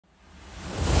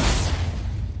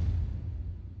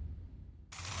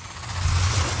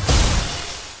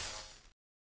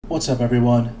What's up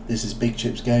everyone, this is Big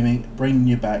Chips Gaming, bringing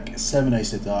you back 7 Days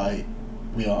to Die.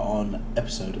 We are on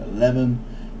episode 11,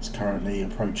 it's currently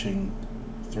approaching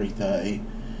 3:30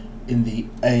 in the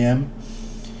AM.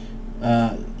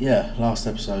 Yeah, last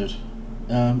episode,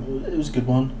 it was a good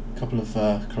one, a couple of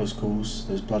close calls.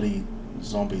 Those bloody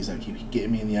zombies that keep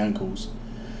getting me in the ankles,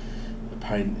 the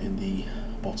pain in the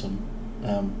bottom.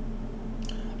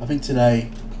 I think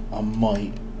today I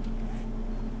might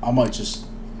just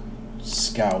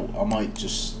scout. I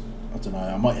don't know,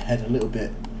 I might head a little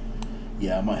bit,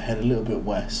 I might head a little bit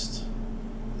west.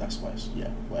 That's west, yeah,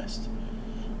 west.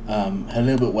 Head a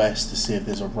little bit west to see if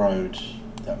there's a road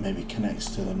that maybe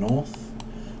connects to the north,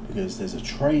 because there's a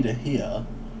trader here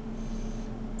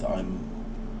that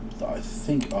I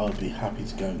think I would be happy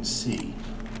to go and see.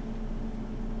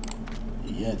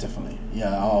 Yeah, definitely.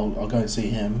 Yeah, I'll go and see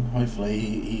him. Hopefully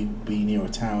he'd be near a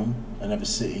town, another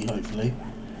city, hopefully.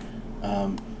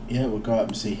 Yeah, we'll go up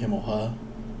and see him or her.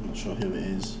 I'm not sure who it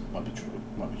is. Might be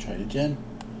Trader Jen,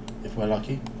 if we're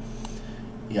lucky.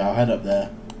 Yeah, I'll head up there,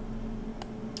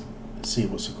 see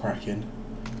what's a cracking.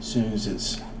 As soon as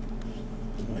it's,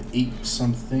 I'm gonna eat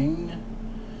something.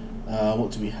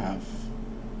 What do we have?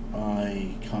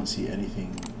 I can't see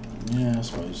anything. Yeah, I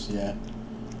suppose. Yeah.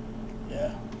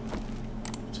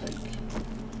 Take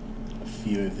a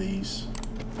few of these.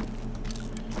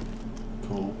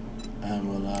 Cool. And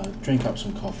we'll drink up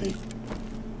some coffee,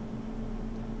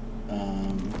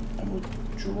 and we'll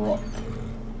drop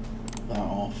that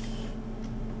off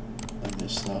and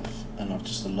this stuff. And I've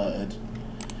just alerted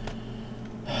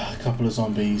a couple of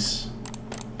zombies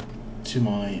to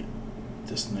my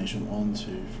destination. 1,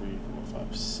 2, 3, 4,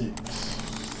 5, 6.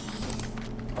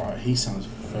 Alright, he sounds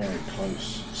very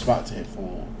close. It's about to hit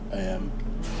 4 AM.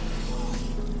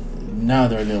 Now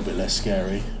they're a little bit less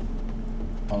scary.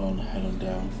 I'll head on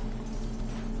down.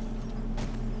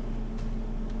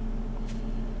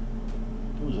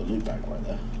 There's a loot bag right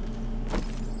there.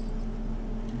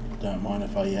 Don't mind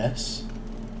if I yes.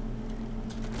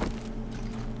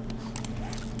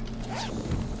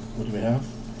 What do we have?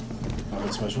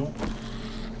 Nothing special.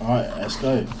 Alright, let's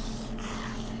go.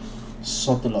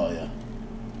 Sod the liar.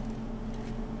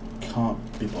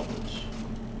 Can't be bothered.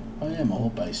 Oh yeah, my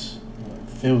whole base. It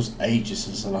feels ages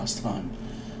since the last time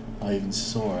I even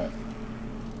saw it.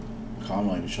 I'm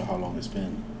not even sure how long it's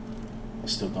been. I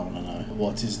still don't want to know.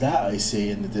 What is that I see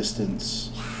in the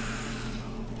distance?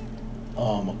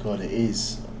 Oh my god, it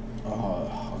is.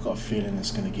 Oh, I've got a feeling it's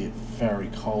going to get very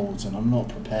cold and I'm not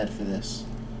prepared for this.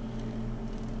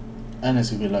 And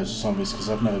there's going to be loads of zombies because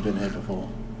I've never been here before.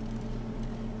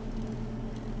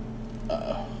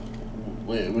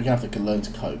 We're going to have to learn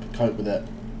to cope with it.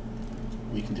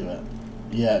 We can do it.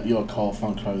 Yeah, you're cold,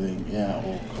 fun clothing. Yeah,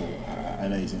 all cool.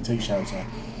 Amazing. Take shelter.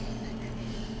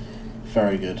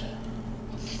 Very good.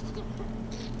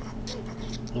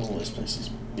 Oh, this place is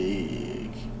big.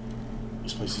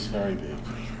 This place is very big.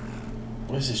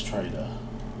 Where's this trader?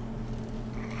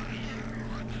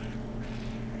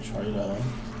 Trader.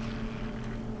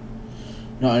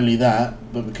 Not only that,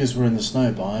 but because we're in the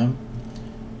snow biome,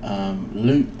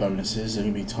 loot bonuses are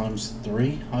going to be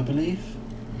 ×3, I believe.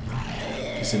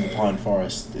 It's in the pine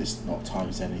forest. It's not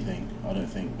times anything, I don't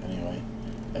think. Anyway,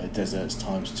 desert's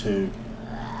 ×2,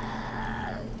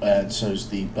 and so's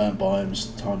the burnt biomes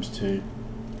 ×2.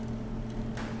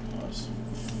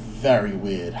 Very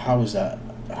weird. How is that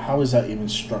even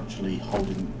structurally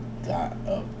holding that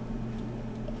up?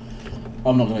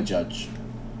 I'm not going to judge.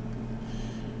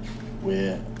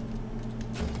 We're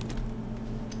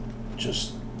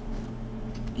just,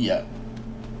 yeah.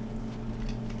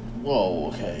 Whoa,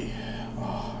 okay.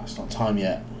 Oh, it's not time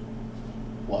yet.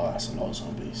 Wow, that's a lot of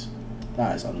zombies.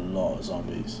 That is a lot of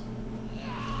zombies.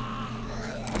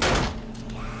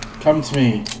 Come to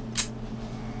me.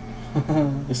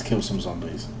 Let's kill some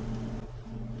zombies.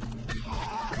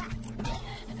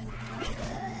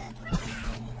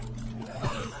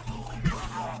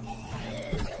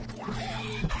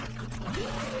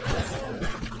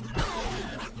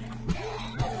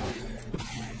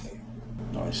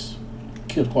 Nice.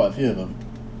 Killed quite a few of them.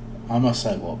 I must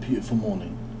say, what a beautiful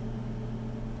morning.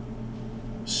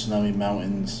 Snowy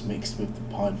mountains mixed with the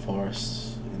pine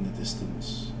forests in the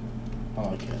distance. I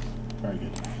like it. Very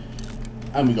good.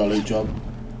 And we got a loot job.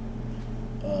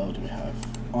 What do we have?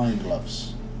 Iron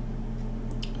gloves.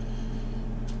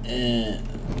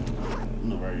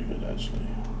 Not very good actually.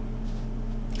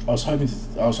 I was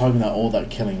hoping that all that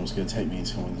killing was going to take me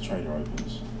until when the trader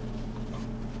opens.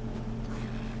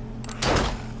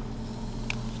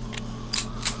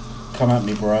 Come at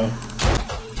me, bro.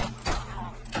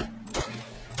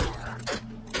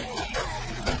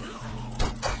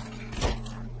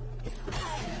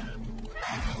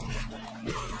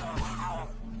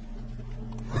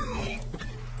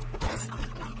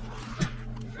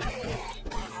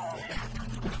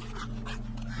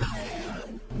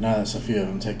 Now that's a few of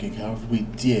them taken care of. We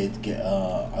did get,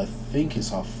 I think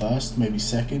it's our first, maybe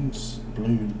second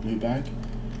blue bag.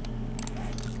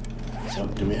 So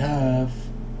what do we have?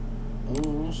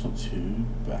 Oh, it's not too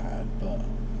bad, but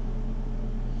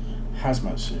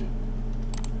hazmat suit.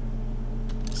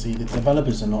 See, the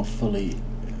developers are not fully,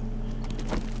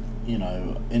 you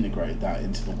know, integrate that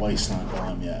into the wasteland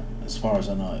biome yet, as far as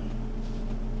I know.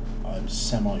 I'm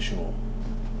semi-sure.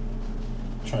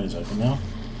 Trailer's open now.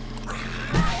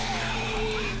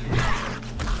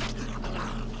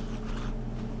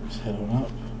 Let's head on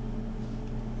up.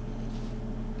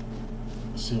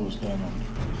 See what's going on.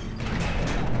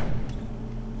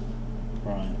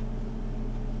 Right.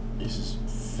 This is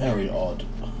very odd.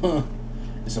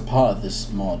 It's a part of this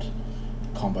mod,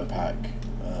 CompoPack.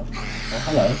 Oh,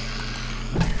 hello.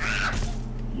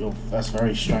 That's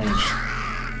very strange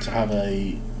to have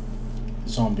a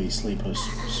zombie sleeper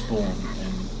spawn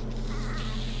in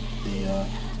the.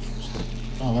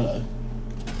 Oh, hello.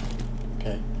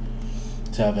 Okay.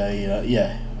 To have a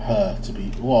yeah, her to be.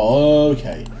 Whoa.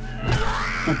 Okay.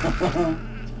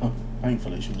 Oh,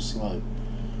 thankfully, she was slow.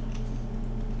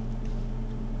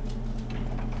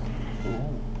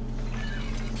 Ooh.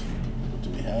 What do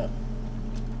we have?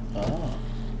 Ah.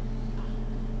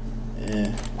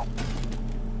 Yeah.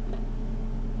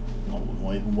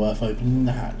 Not even worth opening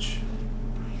the hatch.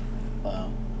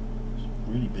 Wow. It's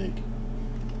really big.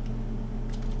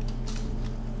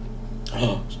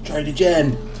 Oh, it's Trader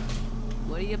Jen!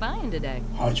 What are you buying today?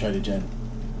 Hi, Trader Jen.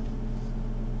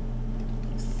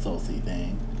 You filthy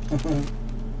thing.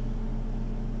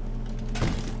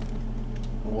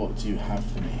 What do you have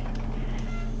for me?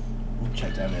 We'll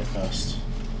check down here first.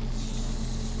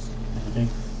 Anything?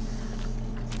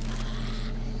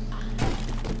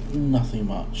 Nothing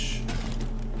much.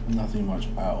 Nothing much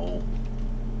at all.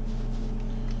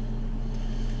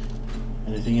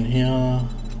 Anything in here?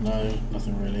 No,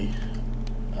 nothing really.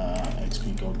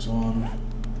 XP gogs on.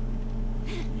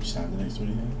 You standing next to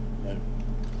anything? No.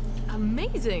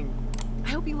 Amazing! I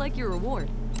hope you like your reward.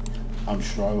 I'm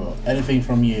sure I will. Anything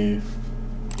from you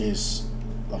is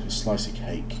like a slice of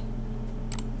cake.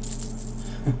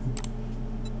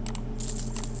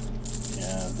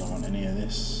 Yeah, I don't want any of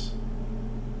this.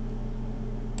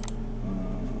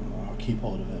 I'll keep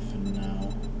hold of it for now.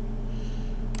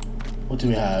 What do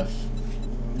we have?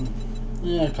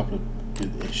 Yeah, a couple of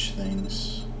good-ish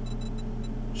things.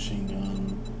 Machine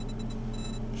gun.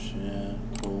 Yeah,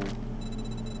 cool.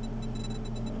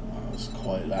 That's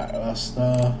quite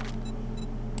lackluster.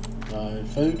 No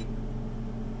food.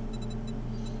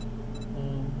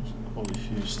 Quite a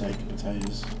few steak and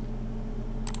potatoes.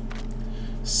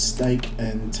 Steak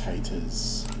and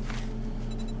taters.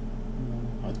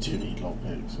 I do need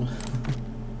lockpicks.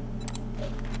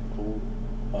 Cool.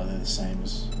 Oh, they're the same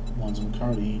as ones I'm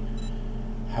currently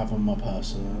have on my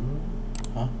person.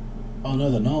 Huh? Oh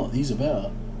no, they're not. These are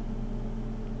better.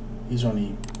 These are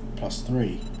only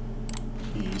 +3.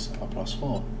 These are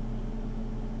 +4.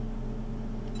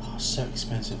 Oh, so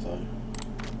expensive though.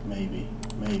 Maybe.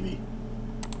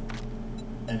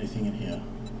 Anything in here?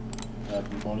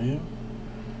 Urban volume.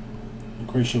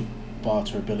 Increase your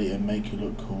barter ability and make you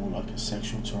look cool like a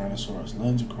sexual Tyrannosaurus.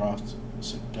 Learn to craft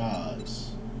cigars.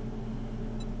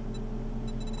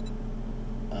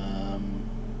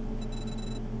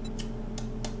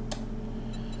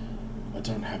 I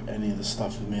don't have any of the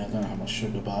stuff with me. I don't have my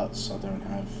sugar butts. I don't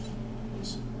have.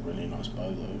 It's a really nice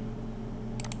bow though.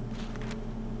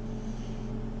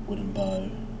 Wooden bow.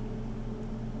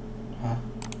 Huh?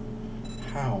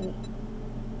 How?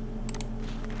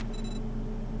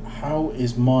 How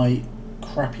is my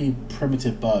crappy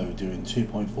primitive bow doing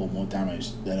 2.4 more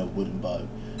damage than a wooden bow?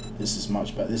 This is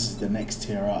much better. This is the next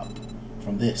tier up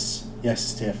from this. Yes,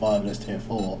 it's tier 5, that's tier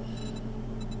 4.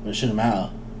 But it shouldn't matter.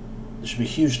 There should be a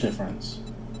huge difference.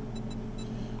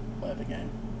 Whatever game.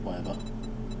 Whatever.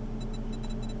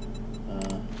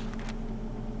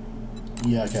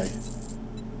 Yeah, okay.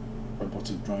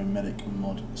 Robotic drone medic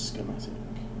mod schematic.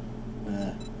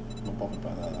 Not bothered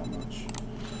about that much.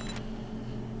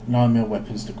 9mm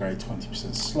weapons degrade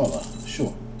 20% slower.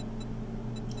 Sure.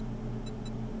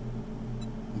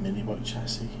 Mini bike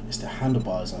chassis. It's the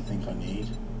handlebars I think I need.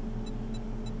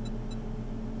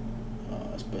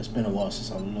 It's been a while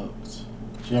since I've looked.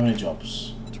 Do you have any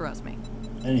jobs? Trust me.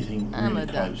 Anything I'm really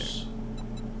a close?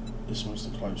 doctor. This one's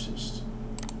the closest.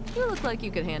 You look like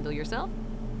you could handle yourself.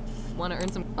 Want to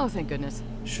earn some... Oh, thank goodness.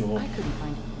 Sure. I couldn't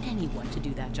find anyone to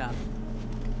do that job.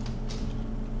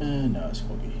 No, it's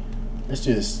foggy. Let's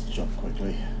do this job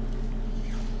quickly.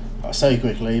 I say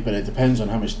quickly, but it depends on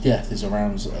how much death is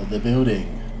around the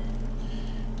building.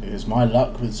 Because my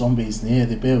luck with zombies near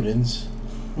the buildings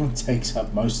It takes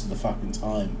up most of the fucking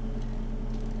time.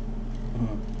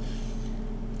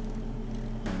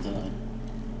 I don't know.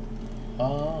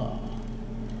 Ah.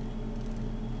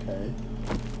 Okay.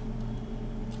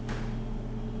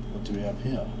 What do we have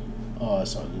here? Oh,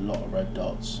 that's a lot of red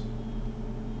dots.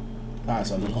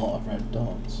 That's a lot of red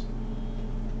dots.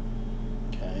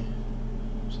 Okay.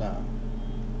 What's that?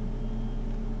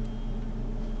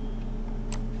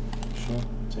 Sure,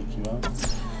 take you out.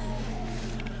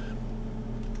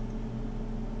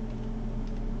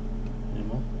 Any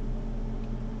more?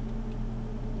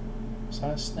 Is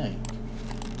that a snake?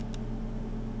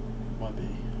 Might be.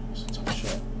 It's a tough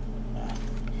shot. Nah.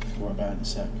 We'll worry about it in a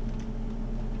sec.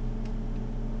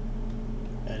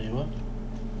 Anyone?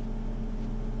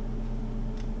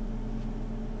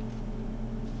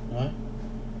 No?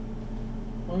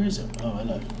 Where is it? Oh,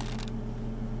 hello.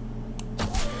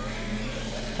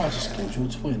 I just killed your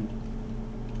twin.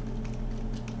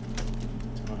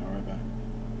 Alright, right back.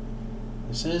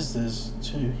 It says there's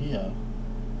 2 here.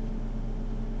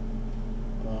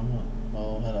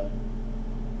 Oh, hello.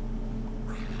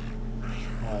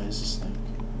 Why is a snake?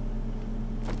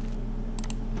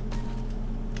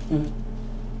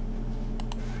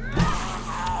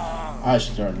 I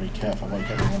actually don't really care if I wake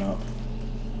everyone up.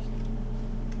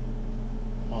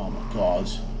 Oh my god.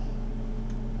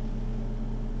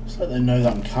 It's like they know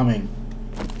that I'm coming.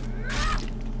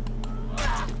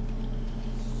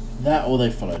 That or they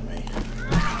followed me.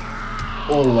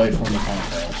 All the way from the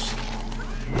first.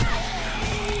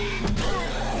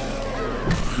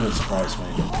 Would surprise me.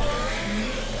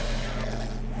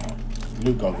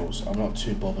 Loot goggles. I'm not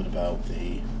too bothered about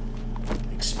the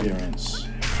experience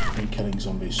in killing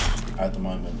zombies at the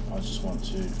moment. I just want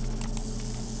to...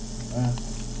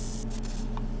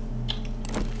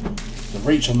 the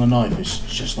reach on the knife is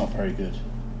just not very good.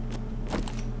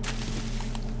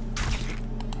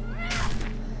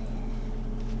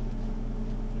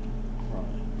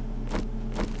 Right.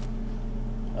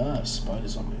 Ah, spider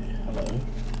zombie. Hello.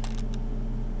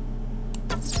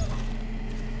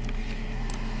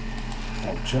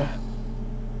 Vulture.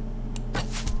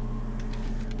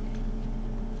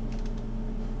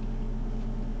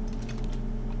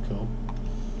 Cool.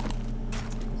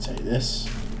 Take this.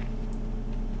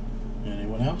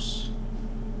 Anyone else?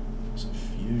 There's a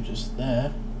few just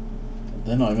there.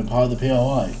 They're not even part of the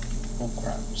POI. Oh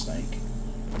crap, snake.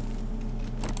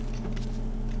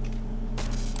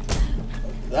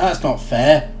 That's not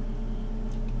fair.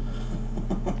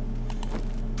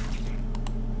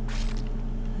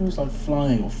 It was like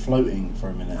flying or floating for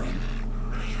a minute.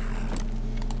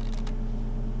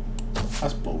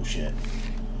 That's bullshit.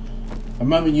 The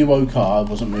moment you woke up, I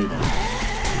wasn't moving.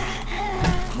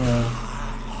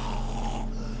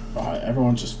 Right,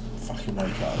 everyone just fucking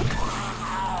wake up.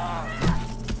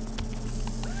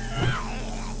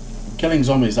 I'm killing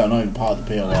zombies that are not even part of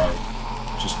the POI.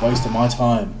 Just wasting my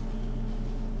time.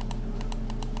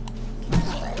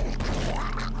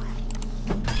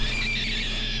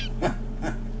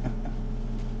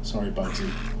 Sorry, Bugsy.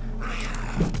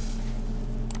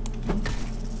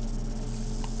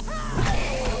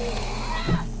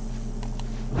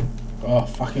 Oh,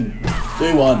 fucking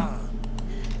do one.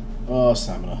 Oh,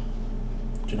 stamina.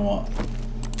 Do you know what?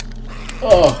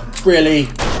 Oh, really?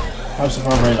 How's if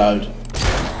I reload?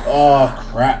 Oh,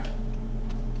 crap.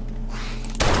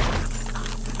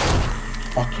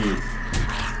 Fuck you.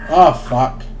 Oh,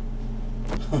 fuck.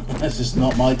 This is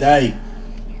not my day.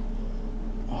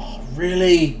 Oh,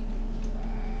 really?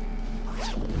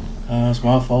 It's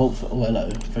my fault for... Oh, hello.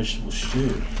 Vegetable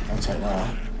stew. I'll take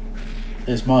that.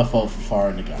 It's my fault for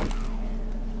firing the gun.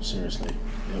 Seriously,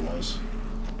 it was.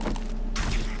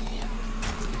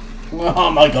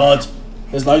 Oh my god!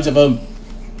 There's loads of them!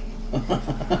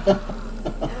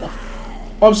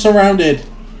 I'm surrounded!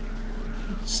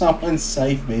 Someone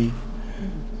save me.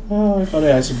 Oh, if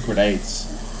only I had some grenades.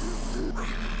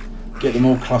 Get them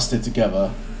all clustered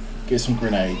together. Get some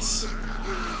grenades.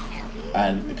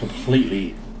 And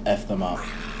completely F them up.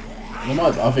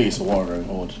 I think it's a warrior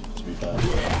horde, to be fair.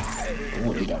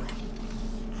 What do you go?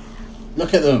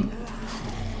 Look at them!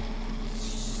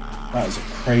 That is a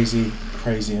crazy,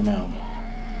 crazy amount.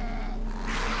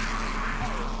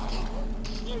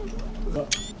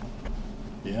 What?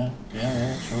 Yeah,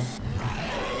 sure.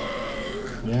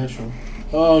 Yeah, sure.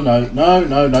 Oh no,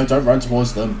 don't run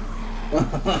towards them.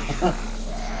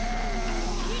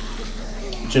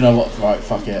 Do you know what? Right,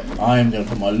 fuck it. I am going to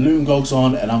put my loon gogs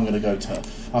on and I'm going to go to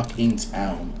fucking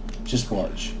town. Just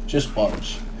watch. Just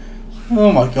watch.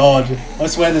 Oh my god. I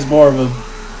swear there's more of them.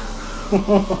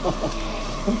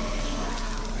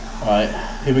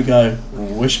 Right, here we go.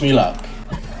 Wish me luck.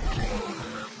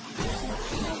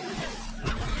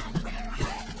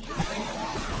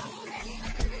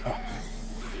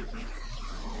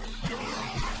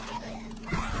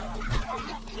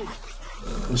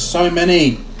 so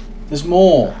many. There's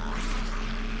more.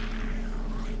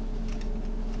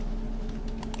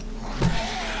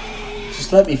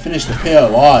 Just let me finish the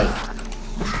POI.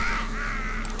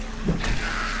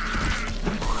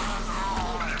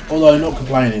 Although I'm not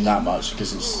complaining that much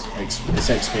because it's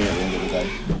XP at the end of the day.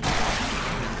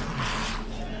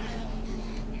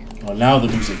 Well, now the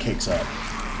music kicks up.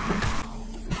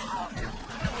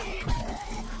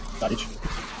 Damage.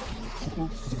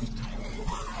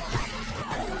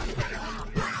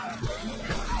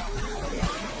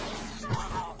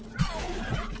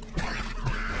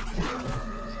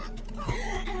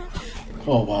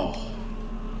 Oh wow,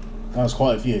 that was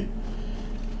quite a few.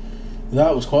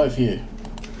 That was quite a few.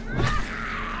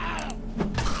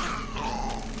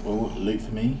 Oh, loot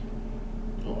for me.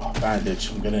 Oh,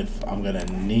 bandage. I'm gonna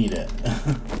need it.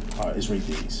 All right, let's read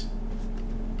these.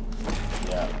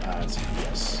 Yeah, and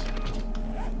yes.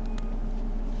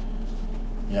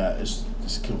 Yeah, let's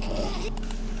kill her.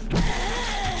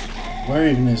 Where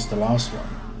even is the last one?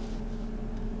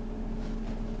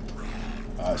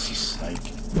 Oh, it's a snake.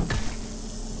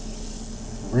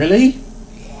 Really?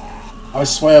 I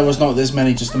swear I was not this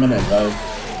many just a minute ago.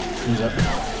 Who's up?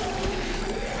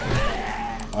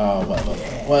 Oh,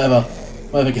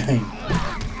 whatever game.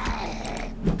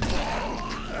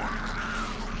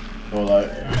 Although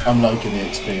I'm liking the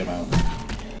XP amount.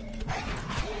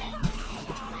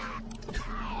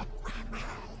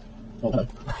 Oh.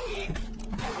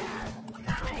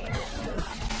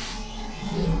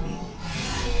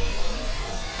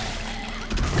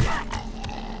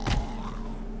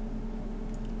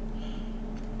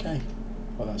 Okay,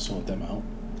 well that sorted them out.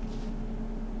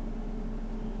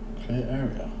 Clear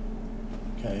area.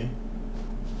 Okay.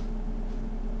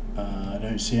 I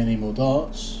don't see any more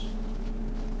darts.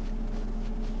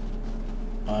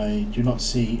 I do not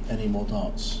see any more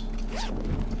darts.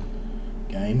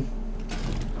 Game,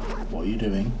 what are you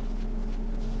doing?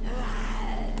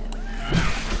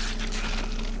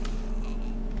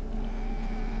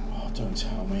 Oh, don't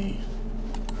tell me.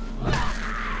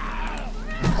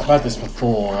 I've had this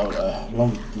before, a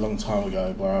long time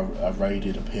ago, where I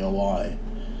raided a POI,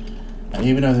 and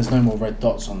even though there's no more red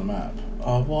dots on the map,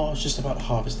 oh, well, I was just about to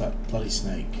harvest that bloody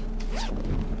snake.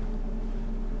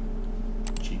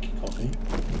 Cheeky coffee.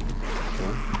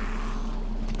 Cool.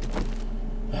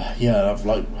 Yeah, I've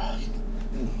like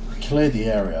cleared the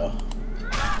area.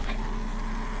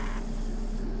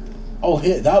 Oh,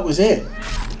 here, that was it.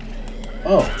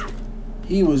 Oh,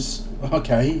 he was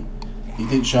okay. He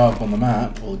didn't show up on the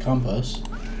map or the compass.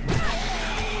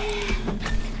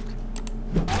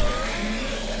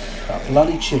 That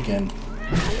bloody chicken.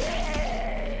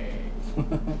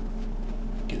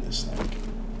 Get this snake.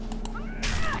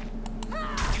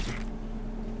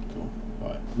 Cool.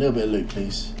 Right, a little bit of loot,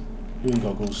 please. Loot and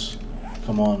goggles.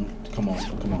 Come on, come on,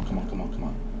 come on, come on, come on, come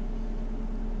on.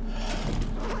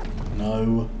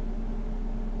 No.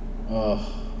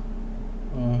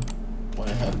 Way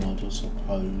ahead mod, I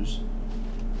suppose.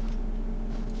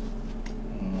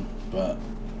 But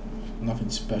nothing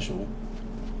special.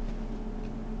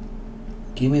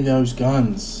 Give me those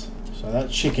guns. So that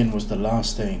chicken was the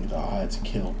last thing that I had to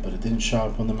kill, but it didn't show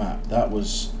up on the map. That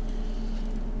was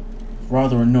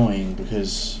rather annoying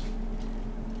because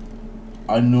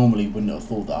I normally wouldn't have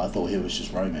thought that. I thought he was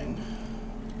just roaming.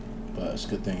 But it's a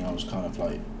good thing I was kind of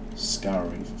like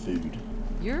scouring for food.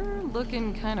 You're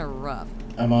looking kind of rough.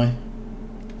 Am I?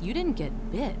 You didn't get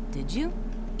bit, did you?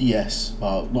 Yes,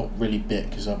 well, not really bit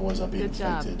because otherwise I'd be Good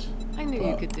infected. job. I knew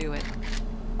you could do it.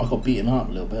 I got beaten up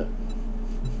a little bit.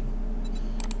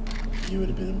 You would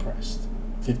have been impressed.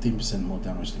 15% more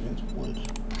damage against wood.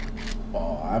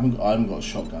 Oh, I haven't got a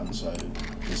shotgun, so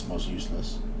this mod's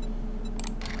useless.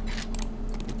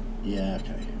 Yeah,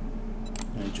 okay.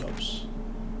 Any jobs?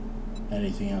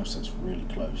 Anything else that's really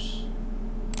close?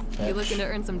 Fetch. You looking to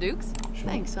earn some dukes? Sure.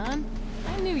 Thanks, son.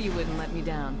 I knew you wouldn't let me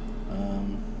down.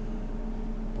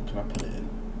 What can I put it in?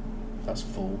 That's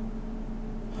full.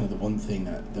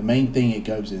 The main thing it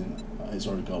goes in, it's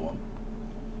already got one.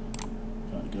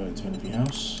 Can't go into anything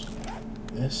else.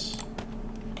 This.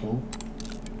 Cool.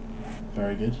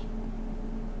 Very good.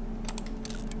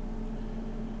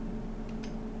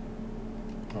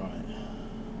 Right.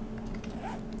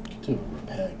 Could do a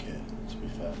repair kit, to be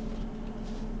fair.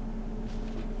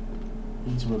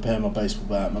 Need to repair my baseball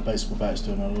bat. My baseball bat's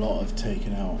doing a lot of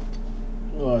taking out.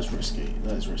 Oh, it's risky.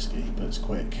 That is risky, but it's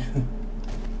quick.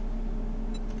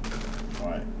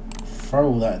 Alright. Throw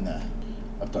all that in there.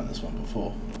 I've done this one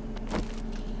before.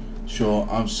 Sure,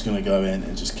 I'm just going to go in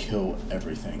and just kill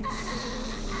everything.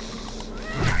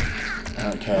 I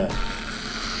don't care.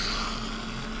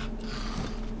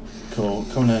 Cool.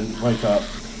 Come on in. Wake up.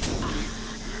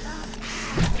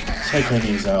 Take her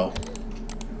knees out.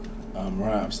 Run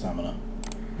out of stamina.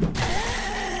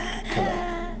 Kill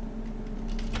her.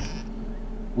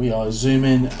 We are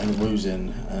zooming and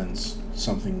woozing and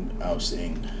something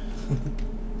else-ing.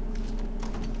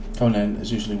 Come on in,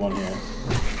 there's usually one here.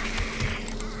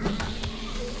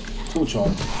 Torch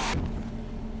on.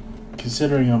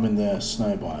 Considering I'm in the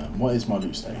snow biome, what is my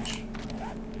loot stage?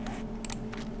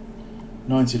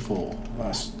 94.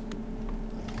 That's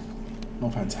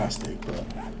not fantastic, but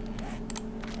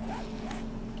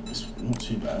it's not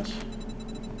too bad.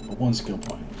 But one skill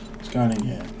point. It's going in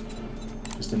here.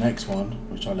 Because the next one,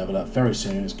 which I level up very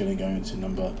soon, is going to go into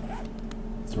number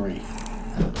 3.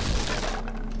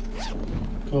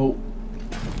 Cool.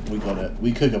 We got it.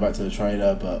 We could go back to the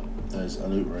trader, but there's a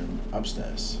loot room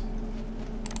upstairs.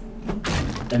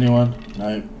 Anyone?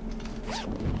 No.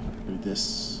 Loot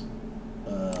this.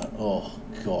 Oh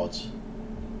god.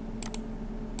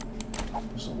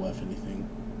 It's not worth anything.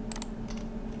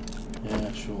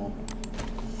 Yeah, sure.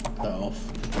 Fuck that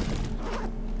off.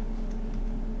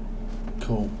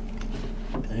 Cool.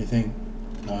 Anything?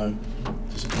 No.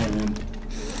 Disappointing.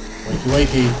 Wakey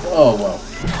wakey. Oh well.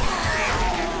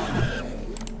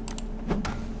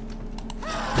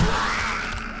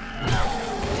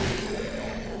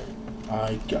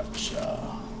 I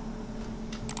gotcha.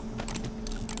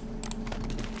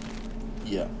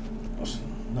 Yeah,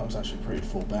 that was actually a pretty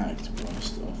full bag, to be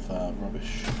honest, of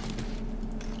rubbish.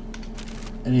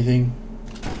 Anything?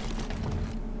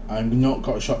 I've not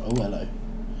got a shot. Oh, hello.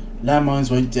 Landmines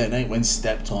won't detonate when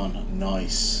stepped on.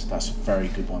 Nice. That's a very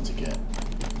good one to get.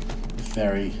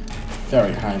 Very,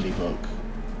 very handy book.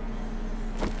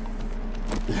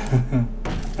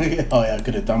 Oh yeah, I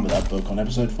could have done with that book on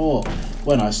episode 4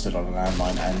 when I stood on a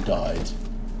landmine and died.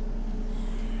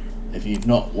 If you've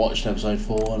not watched episode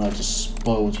 4 and I just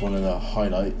spoiled one of the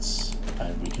highlights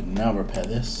and we can now repair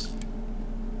this,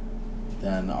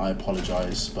 then I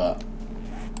apologise, but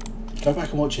go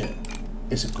back and watch it.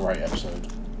 It's a great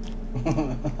episode.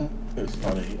 It was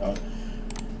funny.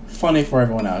 Funny for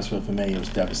everyone else, but for me it was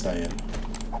devastating.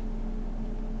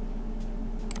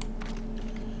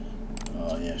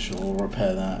 Yeah, sure, we'll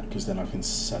repair that, because then I can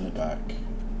sell it back.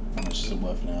 How much is it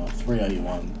worth now?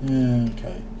 381. Yeah,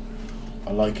 okay.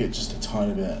 I like it just a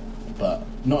tiny bit, but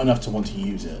not enough to want to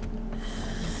use it.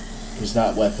 Because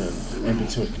that weapon,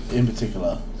 in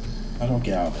particular, I don't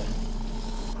get out of it.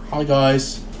 Hi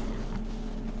guys!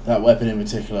 That weapon in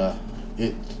particular,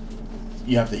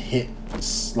 you have to hit,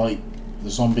 like, the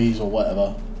zombies or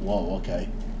whatever. Whoa, okay.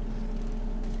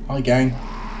 Hi gang.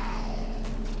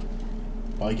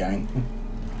 Bye gang.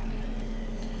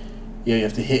 Yeah, you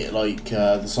have to hit like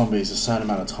the zombies a certain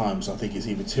amount of times. I think it's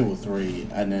either 2 or 3,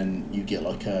 and then you get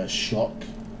like a shock,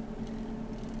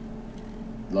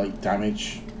 like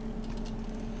damage,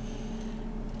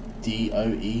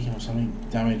 DOE or something,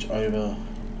 damage over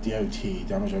DOT,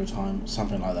 damage over time,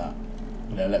 something like that.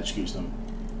 And it electrocutes them,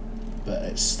 but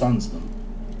it stuns them,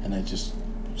 and they just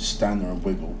stand there and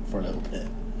wiggle for a little bit.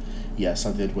 Yes,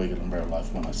 I did wiggle in real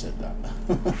life when I said that.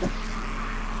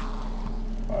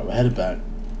 Alright, we're headed back.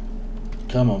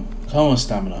 Come on,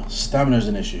 stamina. Stamina is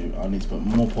an issue. I need to put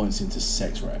more points into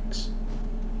sex recs.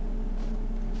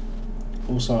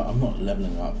 Also, I'm not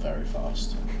leveling up very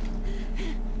fast.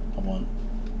 Come on.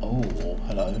 Oh,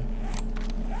 hello.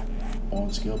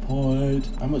 1 skill point.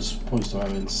 How much points do I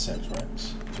have in sex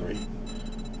recs? 3.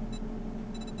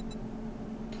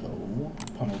 Cool.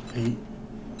 Pummel Pete.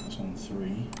 That's on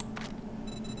 3.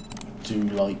 I do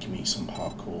like me some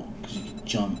parkour, because you can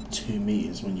jump 2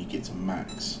 meters when you get to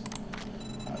max.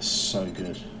 That's so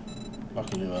good.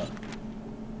 Like a lure.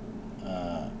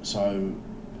 So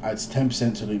adds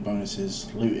 10% to loot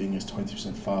bonuses. Looting is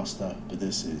 20% faster, but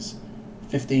this is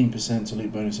 15% to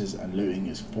loot bonuses, and looting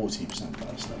is 40%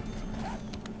 faster.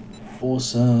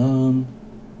 Awesome.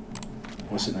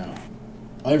 What's it now?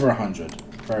 Over 100.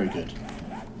 Very good.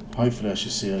 Hopefully I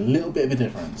should see a little bit of a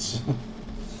difference.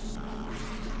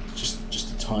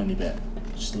 just a tiny bit.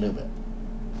 Just a little bit.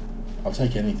 I'll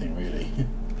take anything really.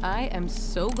 I am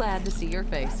so glad to see your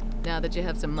face. Now that you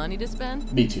have some money to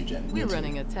spend. Me too, Jen. We're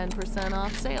running a 10%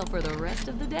 off sale for the rest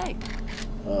of the day.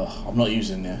 I'm not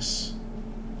using this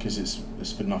because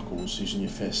it's for knuckles, using your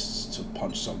fists to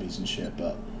punch zombies and shit,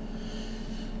 but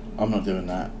I'm not doing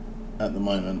that at the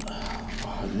moment.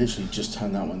 I literally just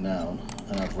turned that one down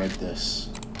and I've read this.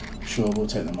 Sure, we'll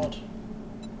take the mod.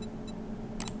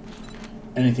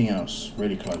 Anything else?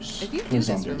 Really close. If you Clear do this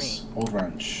zombies. for me. Old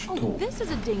ranch. Oh, Cool. this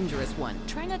is a dangerous one.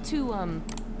 Try not to,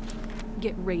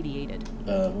 get radiated.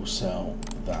 We'll sell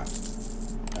that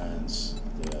and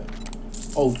the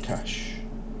old cash.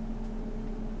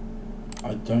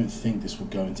 I don't think this will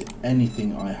go into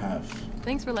anything I have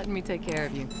Thanks for letting me take care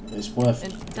of you. It's worth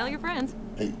it. And tell your friends.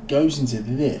 It goes into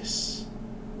this,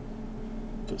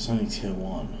 but it's only tier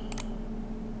 1.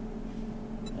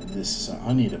 And this is...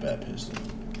 I need a better pistol.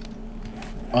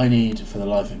 I need, for the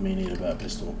life of me, need a better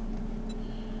pistol.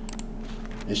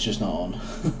 It's just not on.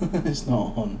 It's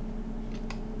not on.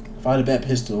 If I had a better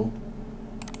pistol...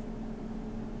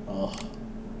 Oh.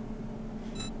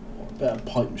 What a better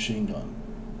pipe machine gun.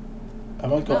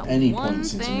 Have I got any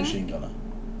points into machine gunner?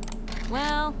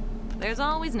 Well, there's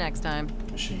always next time.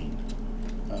 Machine.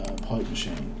 Pipe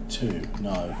machine. 2.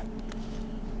 No.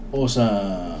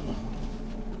 Awesome.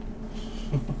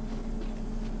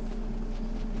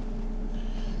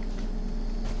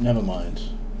 Never mind.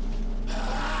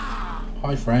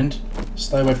 Hi friend.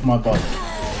 Stay away from my bike.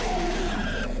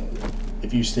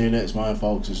 If you steal it, it's my own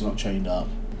fault because it's not chained up.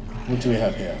 What do we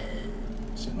have here?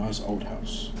 It's a nice old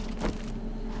house.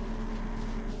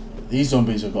 These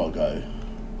zombies have got to go.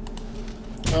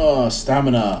 Oh,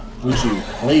 stamina. Would you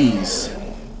please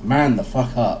man the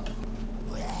fuck up?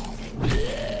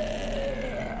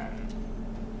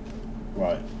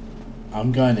 Right.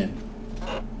 I'm going in.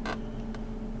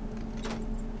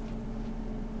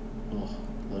 Oh,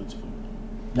 loads of them.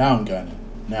 Now I'm going in.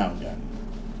 Now I'm going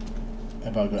in.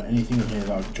 Have I got anything in here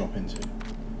that I could drop into?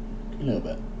 A little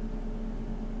bit.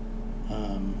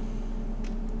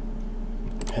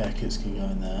 Repair kits can go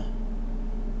in there.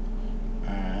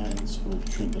 And we'll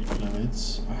drink the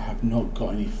fluids. I have not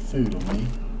got any food on me.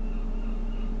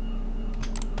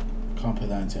 Can't put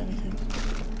that into anything.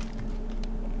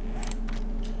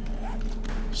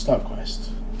 Start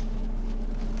quest.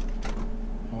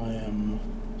 I am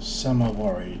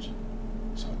semi-worried,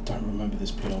 so I don't remember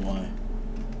this POI.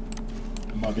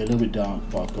 It might be a little bit dark,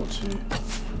 but I've got to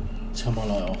turn my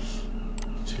light off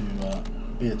to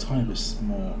be a tiny bit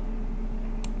more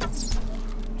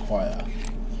quieter.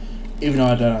 Even though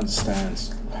I don't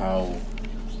understand how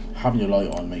having your light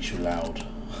on makes you loud.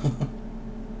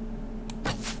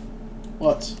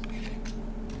 What?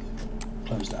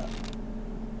 Close that.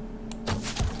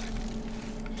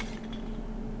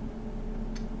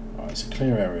 Alright, it's a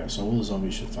clear area, so all the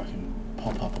zombies should fucking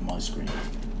pop up on my screen.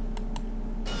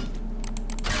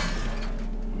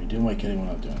 I mean, didn't wake anyone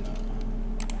up doing that.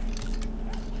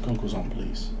 Goggles on,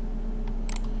 please.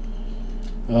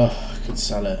 Ugh, I could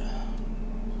sell it.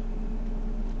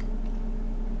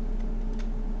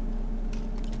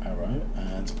 Arrow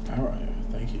and arrow,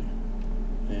 thank you.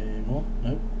 Any more?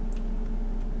 Nope.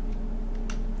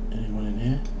 Anyone in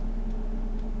here?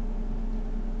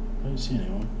 I don't see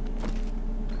anyone.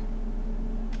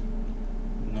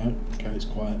 No, okay, it's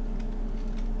quiet.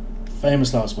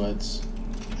 Famous last words.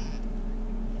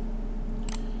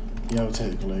 Yeah, we'll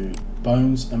take the glue.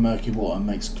 Bones and murky water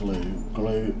makes glue.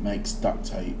 Glue makes duct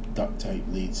tape. Duct tape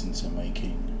leads into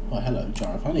making... Oh, hello,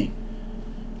 jar of honey.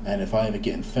 And if I ever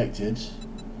get infected,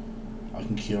 I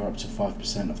can cure up to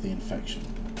 5% of the infection.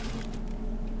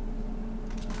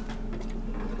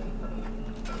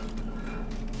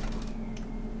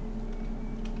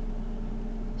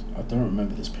 I don't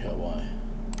remember this POI.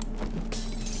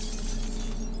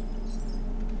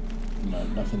 No,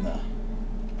 nothing there.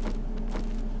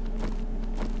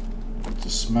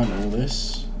 Dismantle all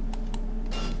this.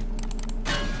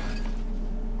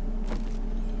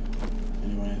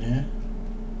 Anyone in here?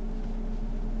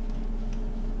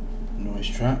 Noise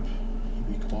trap.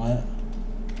 Be quiet.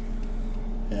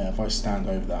 Yeah, if I stand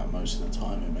over that most of the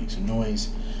time, it makes a noise,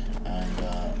 and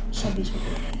zombies will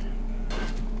hit me.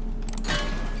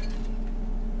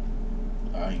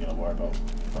 I ain't gonna worry about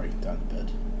breaking down the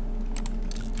bed.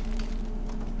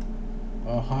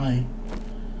 Oh, hi.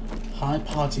 Hi,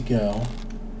 party girl.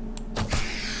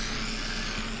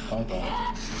 Bye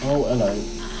bye. Oh, hello.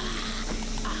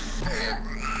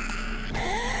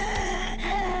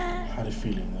 Had a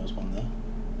feeling there was one there.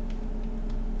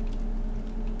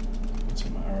 I'll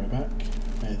take my arrow back.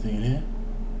 Anything in here?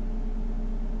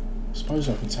 I suppose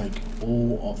I can take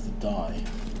all of the dye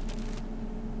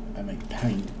and make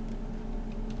paint.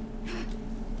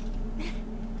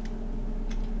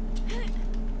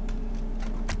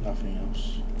 Nothing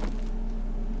else.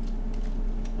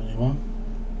 Anyone?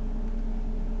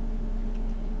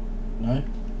 No?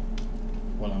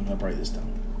 Well, I'm going to break this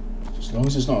down. As long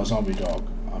as it's not a zombie dog,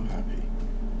 I'm happy.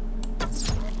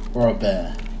 Or a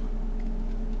bear.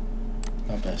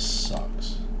 That bear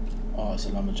sucks. Oh, it's a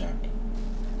lumberjack.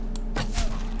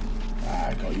 Ah,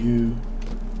 I got you.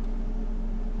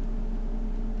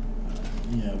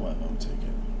 Yeah, whatever, I'll take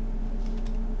it.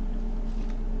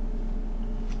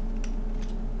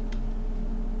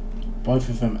 Both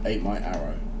of them ate my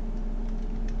arrow.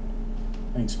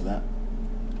 Thanks for that.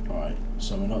 Alright,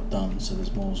 so we're not done, so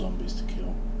there's more zombies to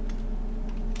kill.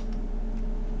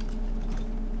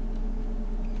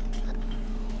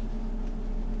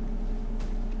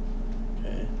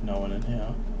 No one in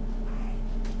here.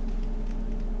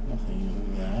 Nothing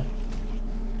in there.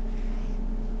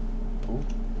 Cool.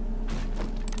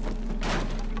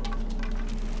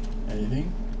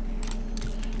 Anything?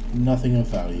 Nothing of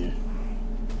value.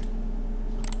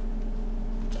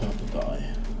 Purple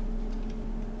dye.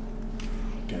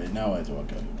 Okay, now where do I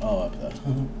go? Oh, up there.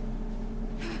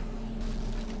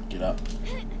 Get up.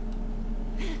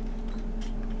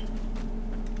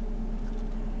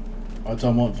 I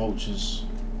don't want vultures.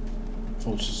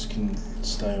 Vultures can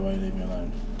stay away, leave me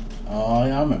alone. Oh,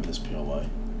 yeah, I remember this pure way.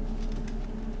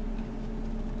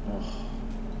 Oh.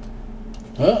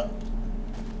 Huh?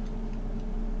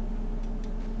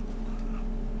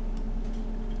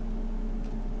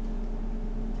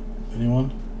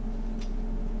 Anyone?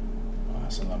 Oh,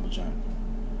 that's a lumberjack.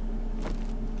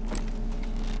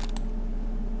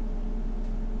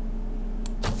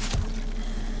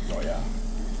 Oh yeah.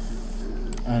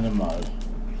 And a mo.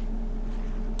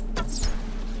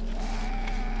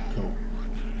 Cool.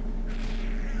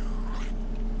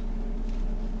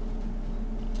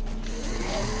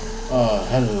 Oh,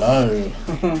 hello.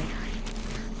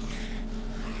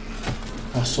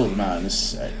 I'll sort them out in a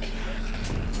sec.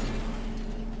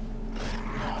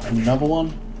 Another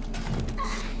one?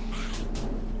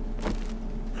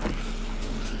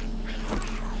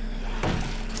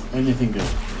 Anything good,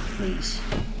 please.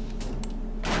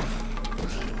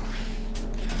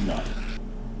 No.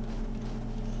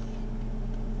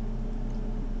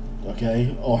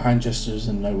 Okay, all hand gestures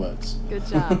and no words. Good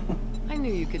job. I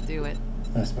knew you could do it.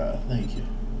 That's better, thank you.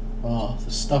 Oh,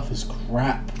 the stuff is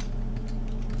crap.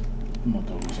 Oh my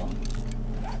god, what's on?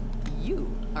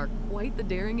 You are quite the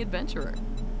daring adventurer.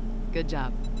 Good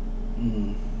job.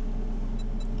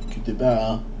 Could do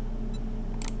better.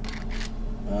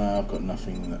 I've got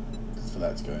nothing for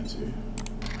that to go into.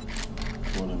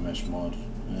 Cordon mesh mod.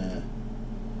 Yeah.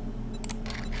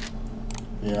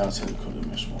 Yeah, I'll take the cordon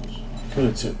mesh mod. I could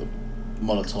have took the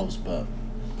Molotovs, but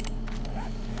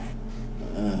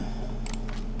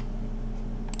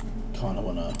kind of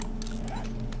want to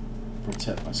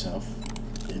protect myself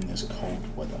in this cold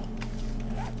weather.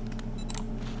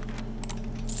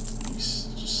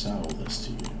 Just sell all this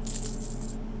to you.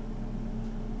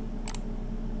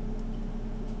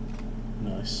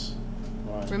 Nice.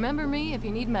 Right. Remember me if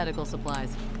you need medical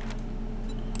supplies.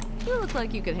 You look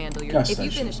like you could handle your... Gas If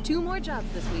station. you finish 2 more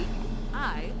jobs this week,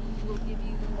 I will give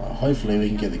you... Hopefully we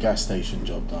can get the gas station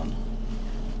job done.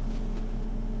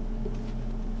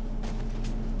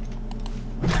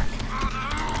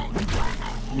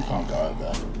 You can't go over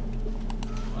there.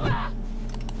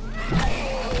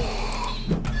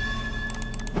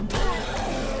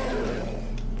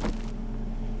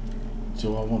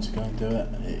 Do I want to go and do it?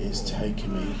 It is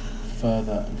taking me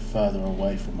further and further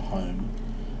away from home,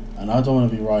 and I don't want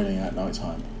to be riding at night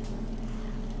time.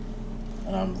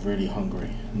 And I'm really hungry.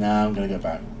 Nah, I'm gonna go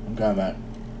back. I'm going back.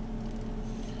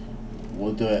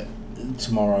 We'll do it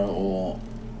tomorrow or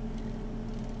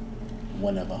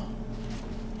whenever.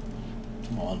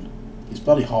 Come on. These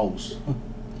bloody holes.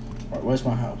 Right, where's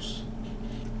my house?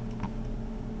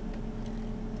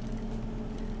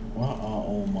 What are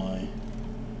all my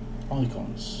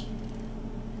icons?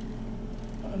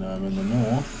 I know I'm in the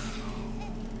north.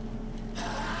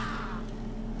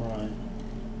 Right.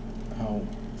 How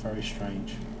very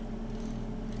strange.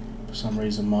 For some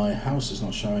reason my house is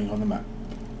not showing on the map.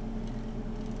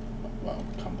 Well,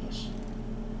 compass.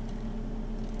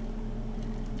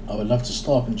 I would love to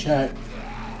stop and check,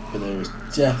 but there is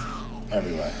death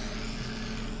everywhere.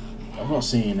 I've not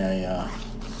seen a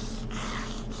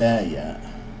bear yet,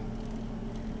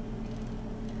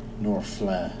 nor a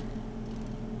flare,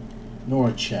 nor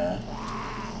a chair,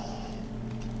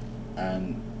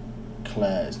 and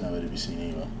Claire is nowhere to be seen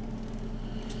either.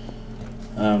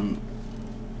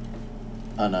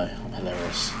 I know, I'm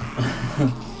hilarious.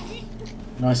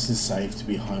 Nice and safe to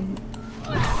be home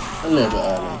a little bit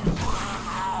early.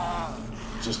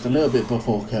 Just a little bit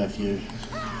before curfew.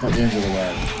 Not the end of the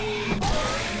world.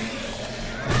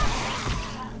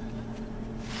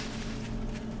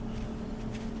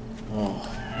 Oh.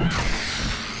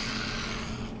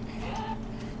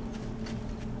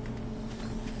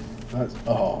 That's,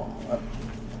 oh. That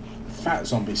fat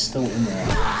zombie's still in there.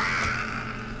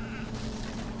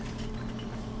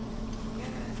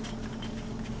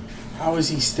 How is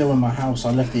he still in my house?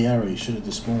 I left the area, he should have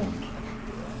despawned.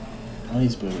 I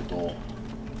need to build a door.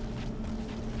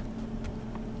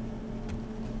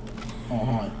 Oh,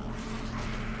 hi.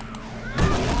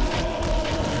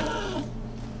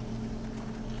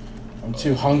 I'm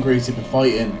too hungry to be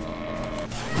fighting.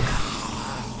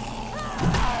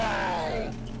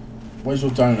 Where's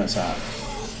your donuts at?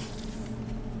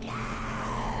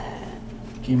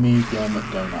 Give me them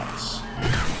donuts.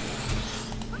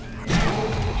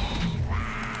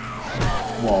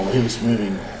 Whoa, he was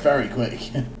moving very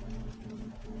quick.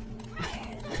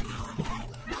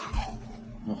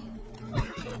 Oh.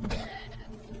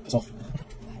 It's off.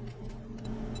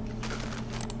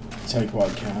 Take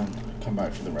what I can, come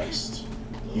back for the rest.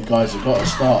 You guys have got to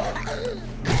start.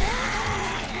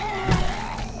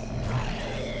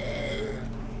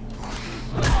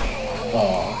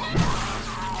 Oh,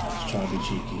 just trying to be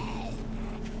cheeky.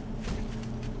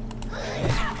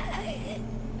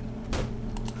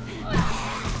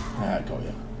 Ah, got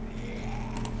you.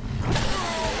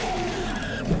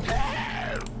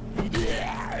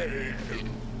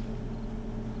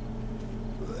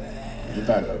 Your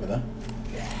bag over there.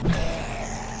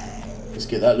 Let's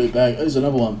get that loot bag. There's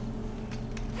another one.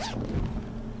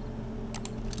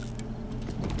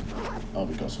 Oh,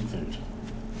 we got some food.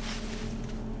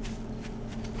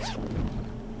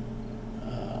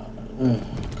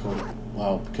 Cool.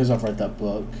 Well, because I've read that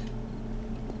book,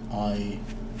 I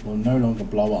will no longer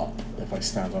blow up if I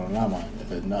stand on a landmine.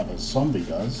 If another zombie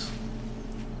does,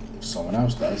 if someone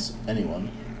else does, anyone.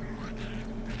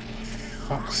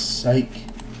 For fuck's sake.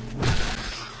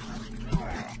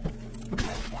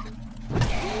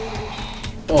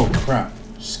 Oh crap,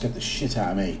 scared the shit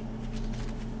out of me.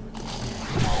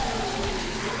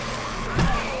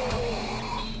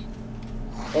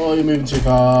 Oh, you're moving too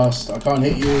fast. I can't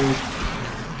hit you.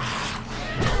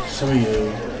 So are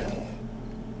you.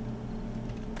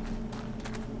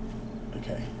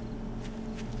 Okay.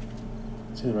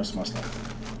 See the rest of my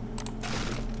stuff.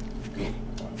 Good.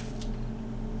 Right.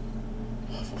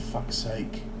 Oh, for fuck's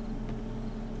sake.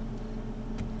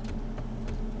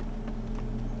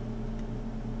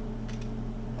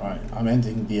 Right, I'm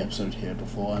ending the episode here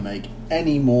before I make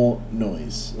any more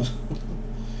noise.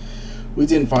 We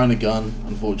didn't find a gun,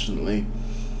 unfortunately.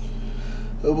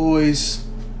 I'm always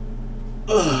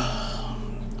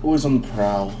on the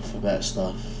prowl for better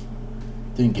stuff.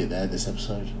 Didn't get there this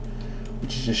episode,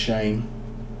 which is a shame.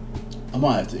 I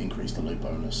might have to increase the loot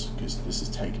bonus because this is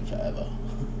taking forever.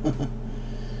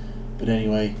 But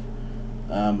anyway,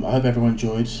 I hope everyone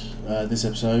enjoyed this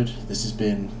episode. This has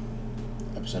been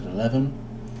episode 11.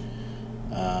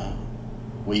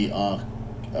 We are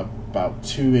about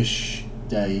 2-ish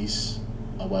days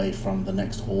away from the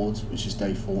next horde, which is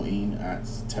day 14 at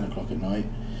 10 o'clock at night.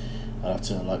 I'll have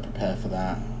to like prepare for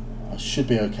that. I should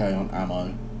be okay on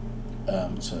ammo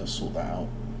to sort that out.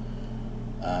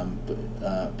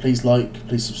 But please like,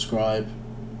 please subscribe,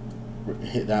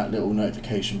 hit that little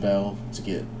notification bell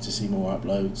to see more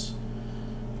uploads.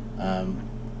 And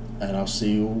I'll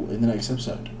see you all in the next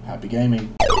episode. Happy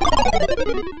gaming.